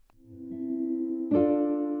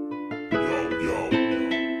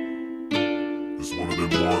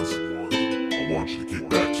ones, I want you to kick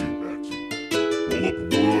back to. Roll up a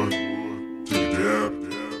wood, take a dab,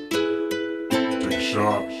 take a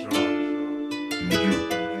shot, do you.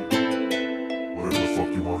 Whatever the fuck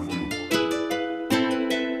you wanna do.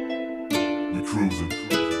 We cruising.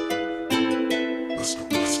 Let's go,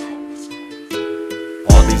 let's go.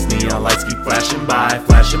 All these neon lights keep flashing by,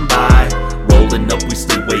 flashing by. Rolling up, we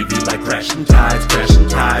stay wavy like crashing tides, crashing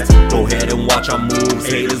tides. Go ahead and watch our moves,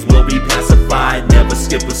 haters will be pacified. Never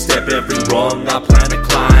skip a step, every rung I plan to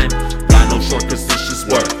climb. Got no shortcuts, this just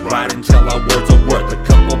work. Ride until our words are worth a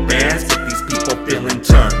couple bands. Get these people feeling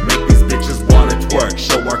turned, make these bitches wanna twerk.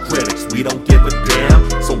 Show our critics we don't give a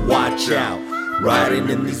damn, so watch out. Riding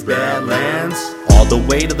in these badlands. All the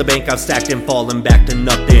way to the bank I've stacked and fallen back to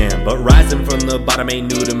nothing. But rising from the bottom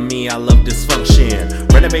ain't new to me, I love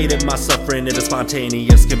dysfunction. Renovated my suffering into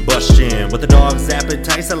spontaneous combustion. With the dog's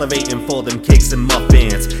appetites elevating for them cakes and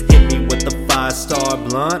muffins. Hit me with the 5-star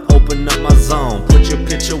blunt, open up my zone. Put your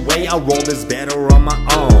pitch away, I'll roll this better on my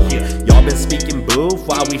own. Y'all been speaking booth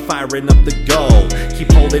while we firing up the goal.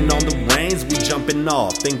 Keep holding on the reins, we jumping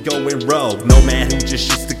off, then going rogue. No man who just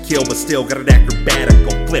used to kill but still got an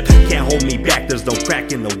acrobatical flip. Can't hold me back, there's no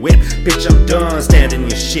crack in the whip. Bitch, I'm done standing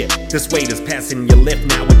your shit. This weight is passing your lip.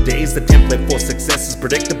 Nowadays the template for success is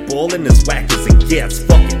predictable and as whack as it gets.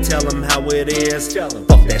 Fuck it, tell them how it is.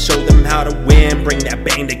 Fuck that, show them how to win. Bring that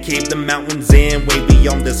bang to cave the mountains in. Wavy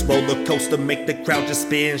on this roller coaster, make the crowd just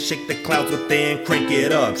spin. Shake the clouds within, crank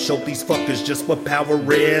it up. Show these fuckers just what power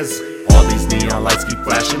is. All these neon lights keep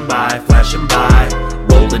flashing by, flashing by.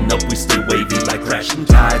 Rolling up, we stay wavy like crashing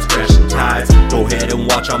tides, crashing tides. Go ahead and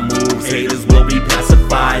watch our moves, haters will be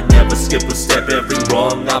pacified. Never skip a step, every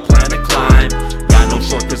rung I plan to climb. Got no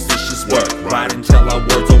shortcuts, this just work. Ride until our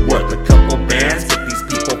words are worth a couple bands. Get these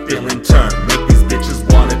people feeling turned, make these bitches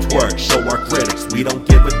wanna twerk. Show our critics we don't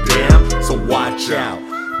give a damn, so watch out.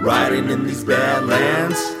 Riding in these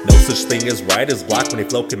badlands. No such thing as writer's block when they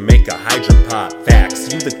flow can make a hydrant pop.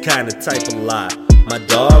 Facts, you the kind of type of lie. My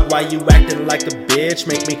dog, why you acting like a bitch?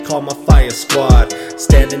 Make me call my fire squad.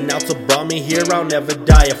 Standing out so brought me here, I'll never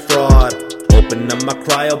die a fraud. Open up my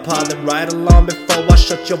cryopod, then ride along before I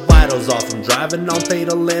shut your vitals off. I'm driving on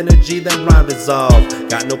fatal energy, then rhyme dissolve.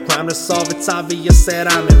 Got no crime to solve, it's obvious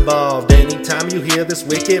that I'm involved. Anytime you hear this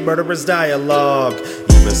wicked murderous dialogue,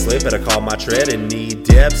 even slip, better call my tread and need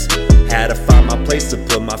dips. Had to find my place to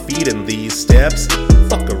put my feet in these steps.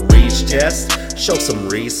 Fuck a reach test, show some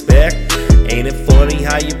respect. Ain't it funny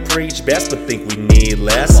how you preach best but think we need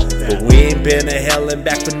less? But we ain't been to hell and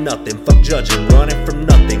back for nothing. Fuck judging, running from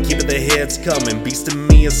nothing, keeping the heads coming. Beast in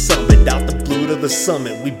me is summit, out the blue to the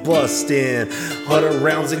summit, we bustin'. 100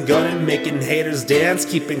 rounds and gunning, making haters dance,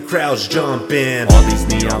 keeping crowds jumping. All these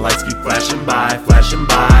neon lights keep flashing by, flashing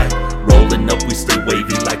by. Rolling up, we stay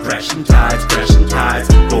wavy like crashing tides, crashing tides.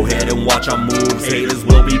 Go ahead and watch our moves, haters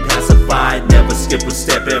will be pacified. Never skip a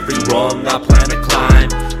step, every rung I plan to climb.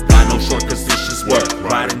 Got no shortcuts, this just work.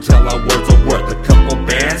 Ride until our words are worth a couple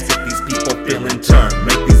bands. Get these people feeling turned,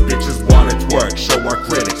 make these bitches wanna twerk. Show our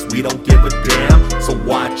critics we don't give a damn, so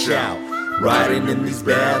watch out. Riding in these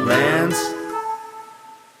badlands.